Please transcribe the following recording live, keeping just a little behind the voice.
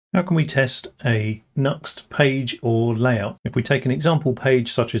How can we test a Nuxt page or layout? If we take an example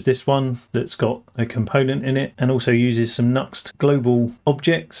page such as this one that's got a component in it and also uses some Nuxt global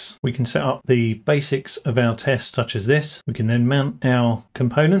objects, we can set up the basics of our test such as this. We can then mount our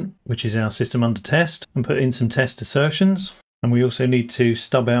component, which is our system under test, and put in some test assertions. And we also need to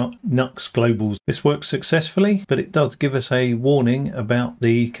stub out Nuxt globals. This works successfully, but it does give us a warning about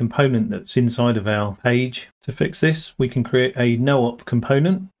the component that's inside of our page. To fix this, we can create a no-op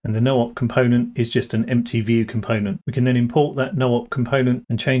component, and the no-op component is just an empty Vue component. We can then import that no-op component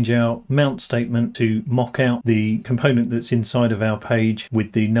and change our mount statement to mock out the component that's inside of our page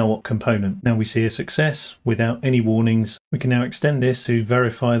with the no-op component. Now we see a success without any warnings. We can now extend this to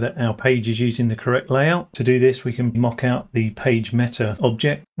verify that our page is using the correct layout. To do this, we can mock out the page meta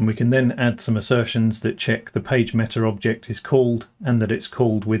object, and we can then add some assertions that check the page meta object is called and that it's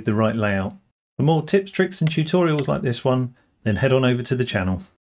called with the right layout. For more tips, tricks and tutorials like this one, then head on over to the channel.